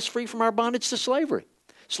set us free from our bondage to slavery.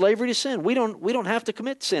 Slavery to sin. We don't have to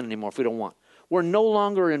commit sin anymore if we don't want. We're no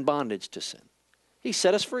longer in bondage to sin. He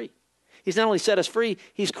set us free. He's not only set us free,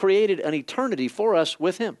 he's created an eternity for us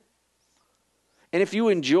with him. And if you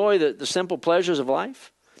enjoy the simple pleasures of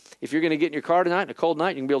life, if you're going to get in your car tonight, in a cold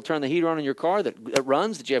night, you can be able to turn the heater on in your car that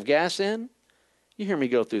runs, that you have gas in, You hear me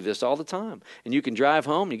go through this all the time. And you can drive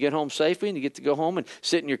home, you get home safely, and you get to go home and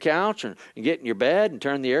sit in your couch and get in your bed and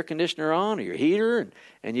turn the air conditioner on or your heater,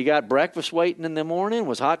 and you got breakfast waiting in the morning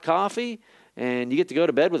with hot coffee, and you get to go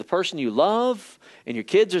to bed with a person you love, and your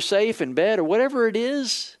kids are safe in bed or whatever it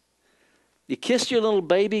is. You kiss your little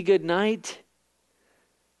baby goodnight.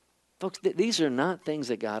 Folks, these are not things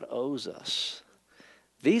that God owes us.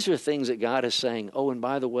 These are things that God is saying, oh, and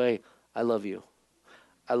by the way, I love you.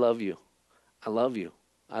 I love you. I love you.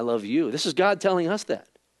 I love you. This is God telling us that.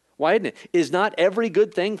 Why isn't it? Is not every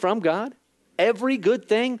good thing from God? Every good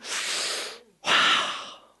thing? Wow.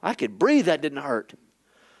 I could breathe. That didn't hurt.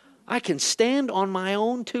 I can stand on my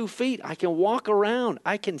own 2 feet. I can walk around.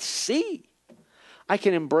 I can see. I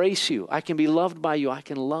can embrace you. I can be loved by you. I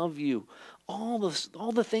can love you. All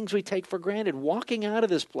the things we take for granted walking out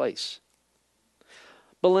of this place.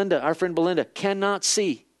 Belinda, our friend Belinda, cannot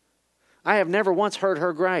see. I have never once heard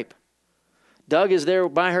her gripe. Doug is there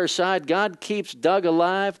by her side. God keeps Doug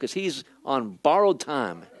alive because he's on borrowed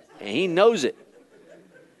time, and he knows it.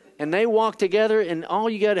 And they walk together, and all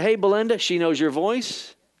you got, hey, Belinda, she knows your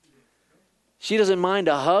voice. She doesn't mind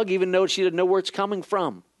a hug, even though she doesn't know where it's coming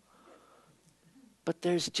from. But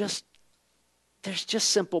there's just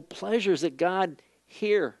simple pleasures that God,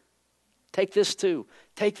 here, take this too.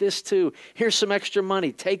 Take this too. Here's some extra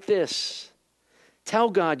money. Take this. Tell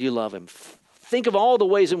God you love him. Think of all the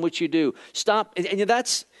ways in which you do. Stop. And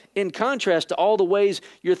that's in contrast to all the ways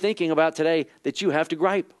you're thinking about today that you have to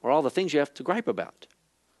gripe, or all the things you have to gripe about.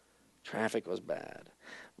 Traffic was bad.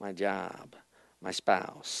 My job. My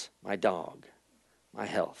spouse. My dog. My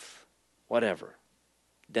health. Whatever.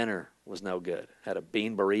 Dinner was no good. Had a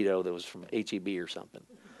bean burrito that was from H-E-B or something.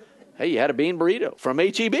 Hey, you had a bean burrito from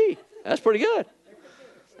H-E-B. That's pretty good.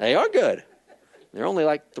 They are good. They're only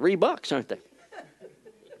like $3, aren't they?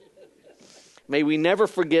 May we never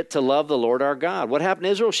forget to love the Lord our God. What happened to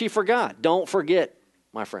Israel? She forgot. Don't forget,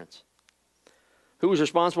 my friends. Who was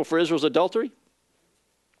responsible for Israel's adultery?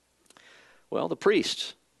 Well, the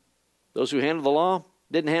priests. Those who handled the law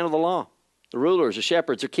didn't handle the law. The rulers, the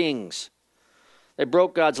shepherds, the kings. They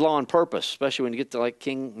broke God's law on purpose, especially when you get to like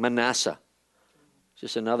King Manasseh.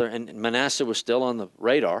 Just another, and Manasseh was still on the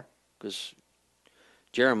radar because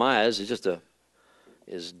Jeremiah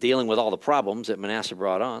is dealing with all the problems that Manasseh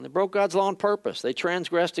brought on. They broke God's law on purpose. They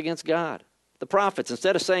transgressed against God. The prophets,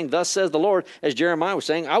 instead of saying, thus says the Lord, as Jeremiah was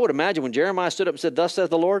saying, I would imagine when Jeremiah stood up and said, thus says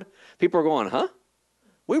the Lord, people are going, huh?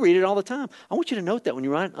 We read it all the time. I want you to note that when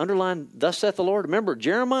you underline, thus saith the Lord. Remember,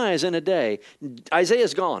 Jeremiah is in a day.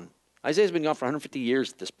 Isaiah's gone. Isaiah's been gone for 150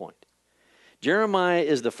 years at this point. Jeremiah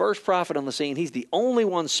is the first prophet on the scene. He's the only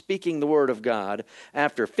one speaking the word of God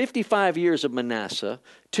after 55 years of Manasseh,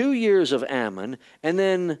 2 years of Ammon, and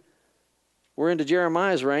then we're into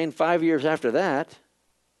Jeremiah's reign 5 years after that.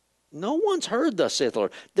 No one's heard thus saith the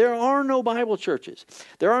Lord. There are no Bible churches.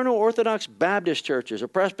 There are no Orthodox Baptist churches or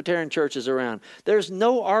Presbyterian churches around. There's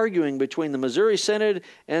no arguing between the Missouri Synod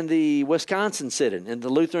and the Wisconsin Synod and the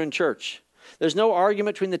Lutheran Church. There's no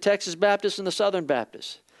argument between the Texas Baptists and the Southern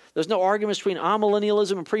Baptists. There's no arguments between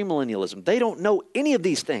amillennialism and premillennialism. They don't know any of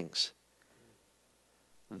these things.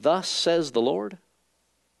 Thus says the Lord.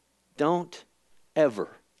 Don't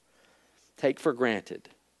ever take for granted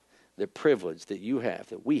the privilege that you have,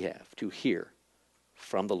 that we have, to hear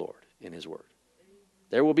from the Lord in his word.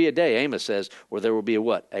 There will be a day, Amos says, where there will be a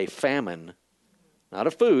what? A famine, not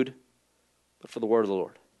of food, but for the word of the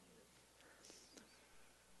Lord.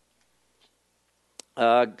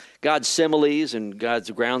 God's similes and God's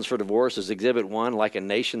grounds for divorce is exhibit 1, like a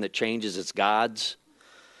nation that changes its gods.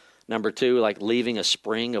 Number 2, like leaving a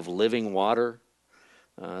spring of living water.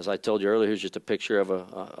 As I told you earlier, here's just a picture of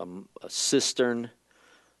a cistern.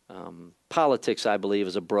 Politics, I believe,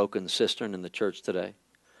 is a broken cistern in the church today.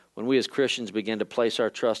 When we as Christians begin to place our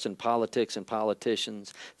trust in politics and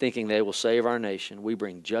politicians, thinking they will save our nation, we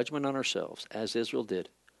bring judgment on ourselves, as Israel did.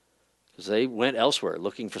 Because they went elsewhere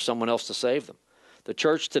looking for someone else to save them. The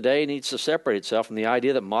church today needs to separate itself from the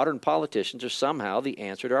idea that modern politicians are somehow the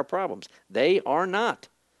answer to our problems. They are not.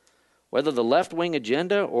 Whether the left-wing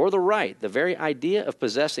agenda or the right, the very idea of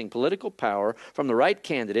possessing political power from the right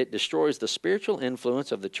candidate destroys the spiritual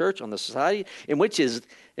influence of the church on the society in which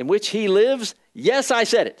he lives. Yes, I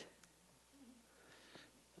said it.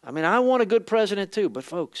 I mean, I want a good president too, but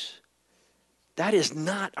folks, that is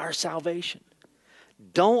not our salvation.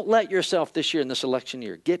 Don't let yourself this year in this election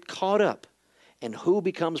year get caught up in who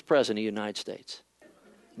becomes president of the United States.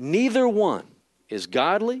 Neither one is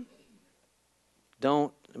godly.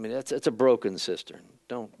 It's a broken cistern.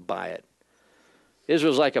 Don't buy it.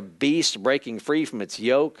 Israel's like a beast breaking free from its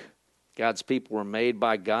yoke. God's people were made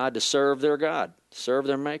by God to serve their God. to serve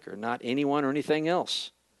their Maker, not anyone or anything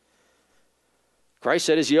else. Christ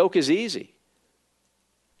said his yoke is easy.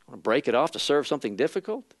 Want to break it off to serve something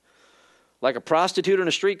difficult? Like a prostitute in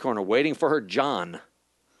a street corner waiting for her John.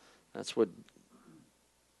 That's what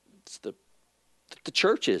the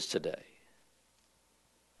church is today.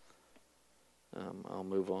 I'll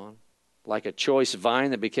move on. Like a choice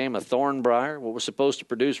vine that became a thorn briar. What was supposed to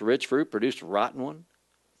produce rich fruit produced a rotten one.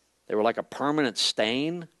 They were like a permanent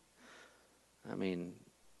stain. I mean,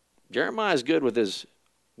 Jeremiah's good with his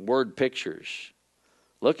word pictures.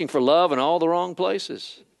 Looking for love in all the wrong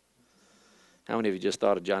places. How many of you just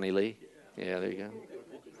thought of Johnny Lee? Yeah, there you go.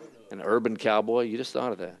 An urban cowboy, you just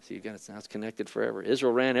thought of that. So now it's connected forever.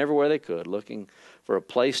 Israel ran everywhere they could, looking for a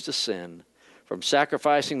place to sin. From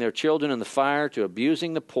sacrificing their children in the fire to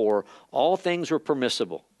abusing the poor, all things were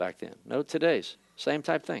permissible back then. Note today's, same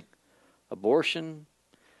type thing. Abortion,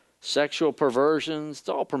 sexual perversions, it's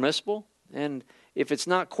all permissible. And if it's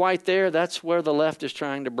not quite there, that's where the left is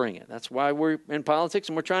trying to bring it. That's why we're in politics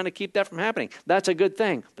and we're trying to keep that from happening. That's a good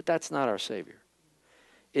thing, but that's not our Savior.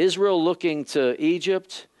 Israel looking to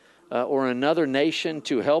Egypt or another nation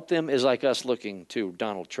to help them is like us looking to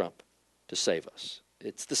Donald Trump to save us.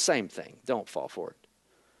 It's the same thing. Don't fall for it.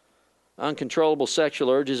 Uncontrollable sexual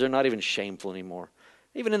urges are not even shameful anymore.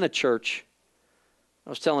 Even in the church. I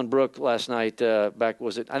was telling Brooke last night, I think it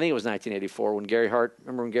was 1984 when Gary Hart,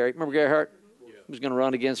 remember Gary Hart? Yeah. He was going to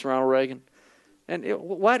run against Ronald Reagan. And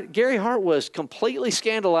Gary Hart was completely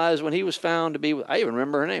scandalized when he was found to be, I even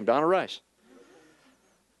remember her name, Donna Rice.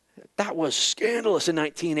 That was scandalous in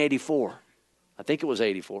 1984. I think it was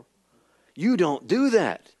 84. You don't do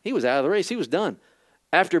that. He was out of the race. He was done.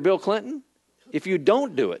 After Bill Clinton, if you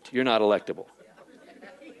don't do it, you're not electable.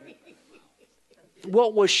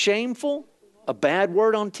 What was shameful? A bad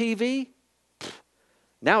word on TV?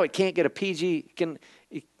 Now it can't get a PG.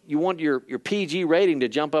 You want your PG rating to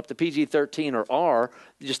jump up to PG-13 or R,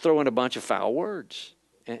 you just throw in a bunch of foul words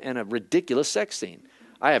and a ridiculous sex scene.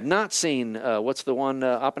 I have not seen, what's the one,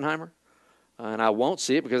 Oppenheimer? And I won't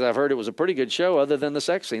see it because I've heard it was a pretty good show other than the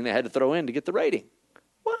sex scene they had to throw in to get the rating.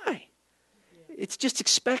 Why? It's just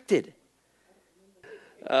expected.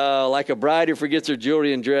 Like a bride who forgets her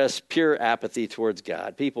jewelry and dress, pure apathy towards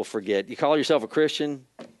God. People forget. You call yourself a Christian,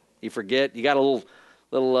 you forget. You got a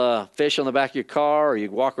little fish on the back of your car, or you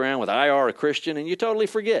walk around with I are a Christian, and you totally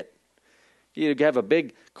forget. You have a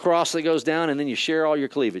big cross that goes down, and then you share all your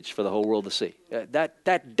cleavage for the whole world to see.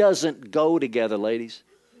 That doesn't go together, ladies.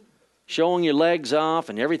 Showing your legs off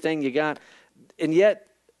and everything you got. And yet,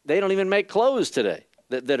 they don't even make clothes today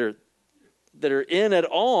that are in at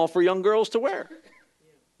all for young girls to wear.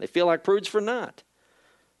 They feel like prudes for naught.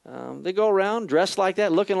 They go around dressed like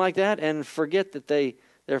that, looking like that, and forget that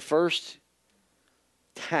their first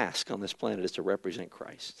task on this planet is to represent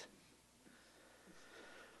Christ.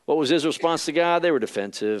 What was Israel's response to God? They were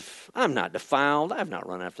defensive. I'm not defiled. I have not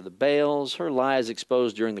run after the Baals. Her lie is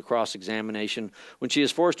exposed during the cross-examination when she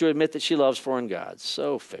is forced to admit that she loves foreign gods.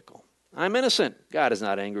 So fickle. I'm innocent. God is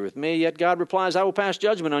not angry with me. Yet God replies, I will pass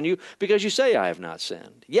judgment on you because you say I have not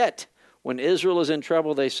sinned. Yet, when Israel is in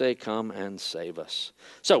trouble, they say, come and save us.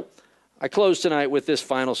 So, I close tonight with this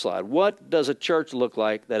final slide. What does a church look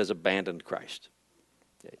like that has abandoned Christ?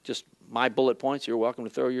 Okay, just my bullet points. You're welcome to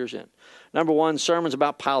throw yours in. Number one, sermons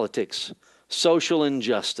about politics, social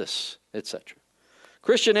injustice, etc.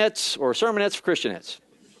 Christianettes or sermonettes for Christianettes.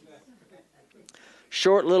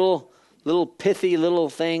 Short little pithy little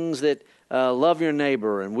things that love your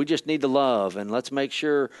neighbor, and we just need to love, and let's make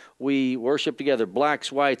sure we worship together,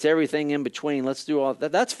 blacks, whites, everything in between. Let's do all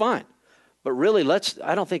that. That's fine. But really,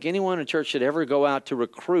 I don't think anyone in church should ever go out to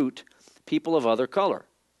recruit people of other color.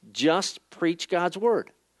 Just preach God's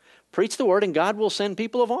word. Preach the word, and God will send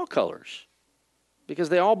people of all colors because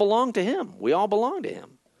they all belong to Him. We all belong to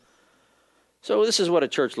Him. So this is what a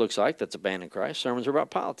church looks like that's abandoned Christ. Sermons are about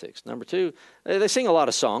politics. Number two, they sing a lot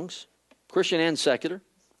of songs, Christian and secular.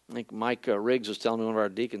 I think Mike Riggs was telling me, one of our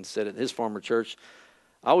deacons said at his former church,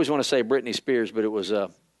 I always want to say Britney Spears, but it was,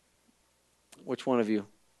 which one of you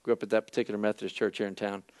grew up at that particular Methodist church here in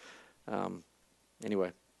town?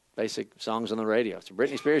 Anyway, basic songs on the radio. So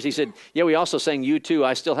Britney Spears, he said, yeah, we also sang U2,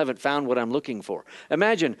 I still haven't found what I'm looking for.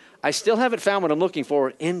 Imagine, I still haven't found what I'm looking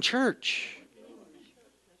for in church.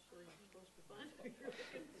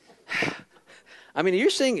 I mean, you're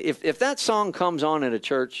seeing, if that song comes on in a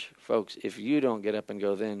church, folks, if you don't get up and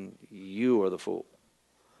go, then you are the fool.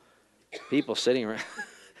 People sitting around.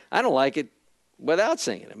 I don't like it without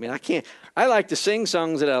singing. I mean, I like to sing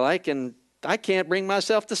songs that I like, and I can't bring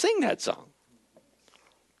myself to sing that song.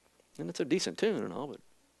 And it's a decent tune and all, but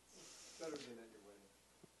Better than at your wedding.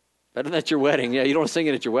 Better than at your wedding. Yeah, you don't sing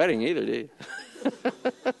it at your wedding either, do you?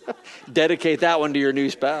 Dedicate that one to your new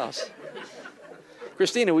spouse.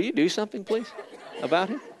 Christina, will you do something, please, about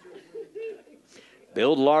him?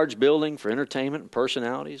 Build a large building for entertainment and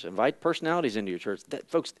personalities. Invite personalities into your church.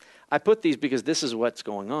 Folks, I put these because this is what's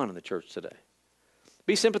going on in the church today.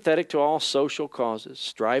 Be sympathetic to all social causes,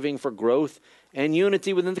 striving for growth and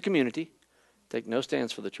unity within the community. Take no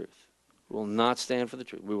stands for the truth. We will not stand for the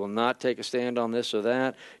truth. We will not take a stand on this or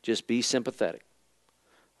that. Just be sympathetic.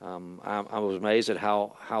 I was amazed at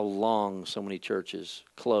how long so many churches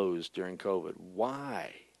closed during COVID. Why?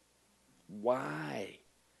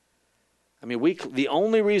 I mean, the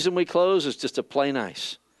only reason we close is just to play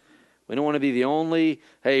nice. We don't want to be the only,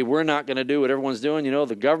 hey, we're not going to do what everyone's doing. You know,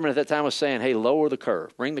 the government at that time was saying, hey, lower the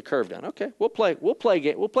curve, bring the curve down. Okay, we'll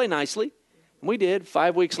play nicely. And we did.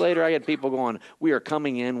 5 weeks later, I had people going, we are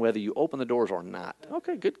coming in whether you open the doors or not.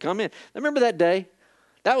 Okay, good, come in. Remember that day?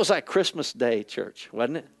 That was like Christmas Day, church,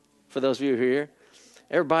 wasn't it? For those of you who are here.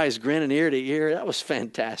 Everybody's grinning ear to ear. That was a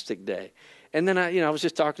fantastic day. And then I was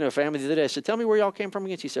just talking to a family the other day. I said, tell me where y'all came from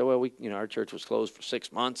again. She said, well, our church was closed for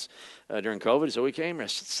 6 months during COVID, so we came. I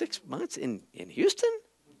said, 6 months in Houston?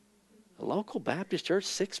 A local Baptist church,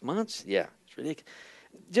 6 months? Yeah, it's ridiculous.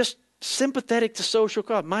 Just sympathetic to social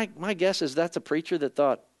cause. My guess is that's a preacher that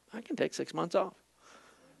thought, I can take 6 months off.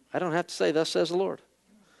 I don't have to say, thus says the Lord.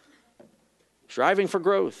 Striving for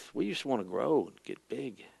growth. We just want to grow and get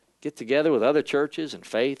big. Get together with other churches and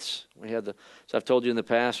faiths. We had so I've told you in the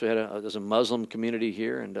past, there's a Muslim community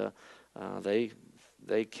here, and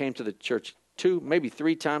they came to the church 2, maybe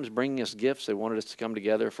 3 times bringing us gifts. They wanted us to come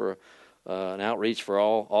together for an outreach for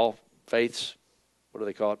all faiths. What do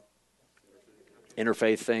they call it?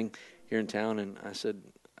 Interfaith thing here in town. And I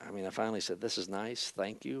finally said, this is nice,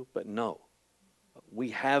 thank you, but no.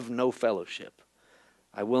 We have no fellowship.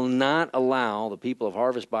 I will not allow the people of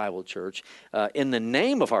Harvest Bible Church, in the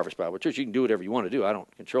name of Harvest Bible Church, you can do whatever you want to do. I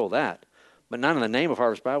don't control that. But not in the name of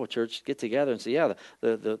Harvest Bible Church, get together and say, yeah,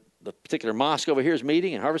 the particular mosque over here is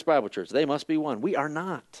meeting, and Harvest Bible Church, they must be one. We are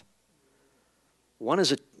not. One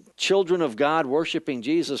is a children of God worshiping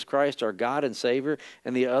Jesus Christ, our God and Savior,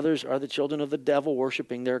 and the others are the children of the devil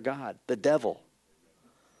worshiping their God, the devil.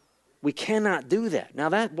 We cannot do that. Now,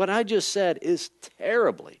 what I just said is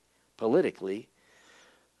terribly politically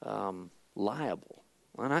liable,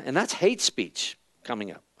 and that's hate speech coming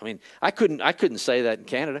up. I mean, I couldn't say that in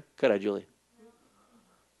Canada, could I, Julie?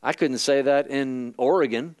 I couldn't say that in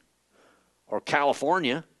Oregon or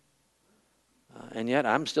California, and yet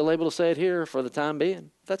I'm still able to say it here for the time being.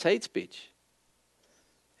 That's hate speech,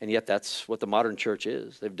 and yet that's what the modern church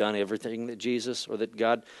is. They've done everything that Jesus or that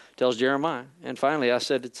God tells Jeremiah. And finally, I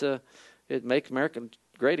said it makes America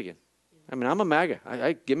great again. I mean, I'm a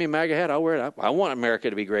MAGA. Give me a MAGA hat, I'll wear it. I want America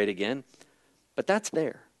to be great again. But that's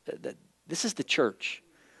there. This is the church.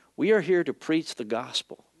 We are here to preach the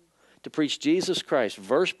gospel, to preach Jesus Christ,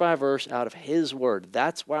 verse by verse, out of His Word.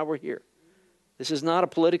 That's why we're here. This is not a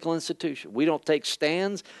political institution. We don't take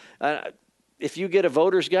stands. If you get a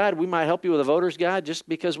voter's guide, we might help you with a voter's guide just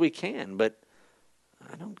because we can. But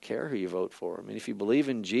I don't care who you vote for. I mean, if you believe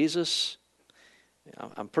in Jesus,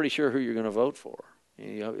 I'm pretty sure who you're going to vote for.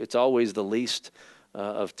 It's always the least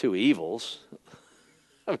of 2 evils.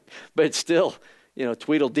 But it's still,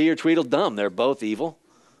 Tweedledee or Tweedledum. They're both evil.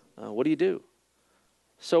 What do you do?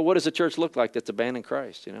 So what does a church look like that's abandoned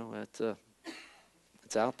Christ?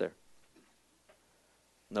 It's out there.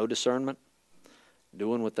 No discernment.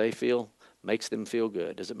 Doing what they feel makes them feel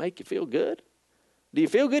good. Does it make you feel good? Do you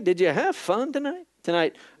feel good? Did you have fun tonight?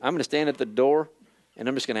 Tonight, I'm going to stand at the door, and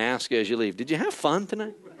I'm just going to ask you as you leave, did you have fun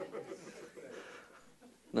tonight?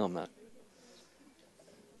 No, I'm not.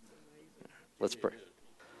 Let's pray.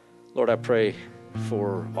 Lord, I pray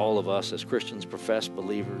for all of us as Christians, professed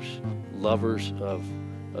believers, lovers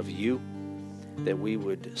of you, that we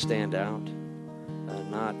would stand out,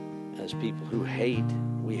 not as people who hate.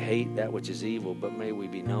 We hate that which is evil, but may we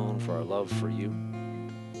be known for our love for you.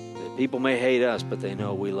 That people may hate us, but they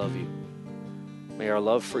know we love you. May our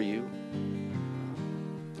love for you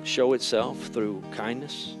show itself through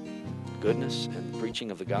kindness, goodness, and the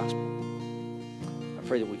preaching of the gospel. I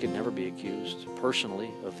pray that we could never be accused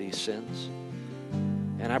personally of these sins.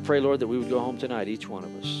 And I pray, Lord, that we would go home tonight, each one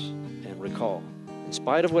of us, and recall, in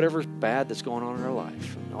spite of whatever's bad that's going on in our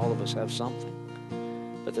life, and all of us have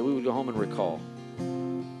something, but that we would go home and recall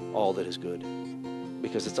all that is good,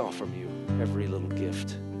 because it's all from you, every little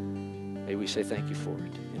gift. May we say thank you for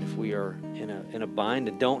it. And if we are in a bind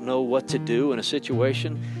and don't know what to do in a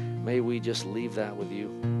situation, may we just leave that with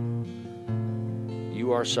you.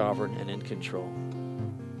 You are sovereign and in control.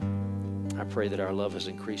 I pray that our love has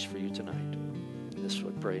increased for you tonight. This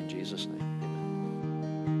would pray in Jesus' name.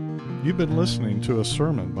 Amen. You've been listening to a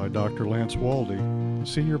sermon by Dr. Lance Waldy,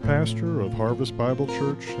 Senior Pastor of Harvest Bible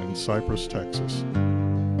Church in Cypress, Texas.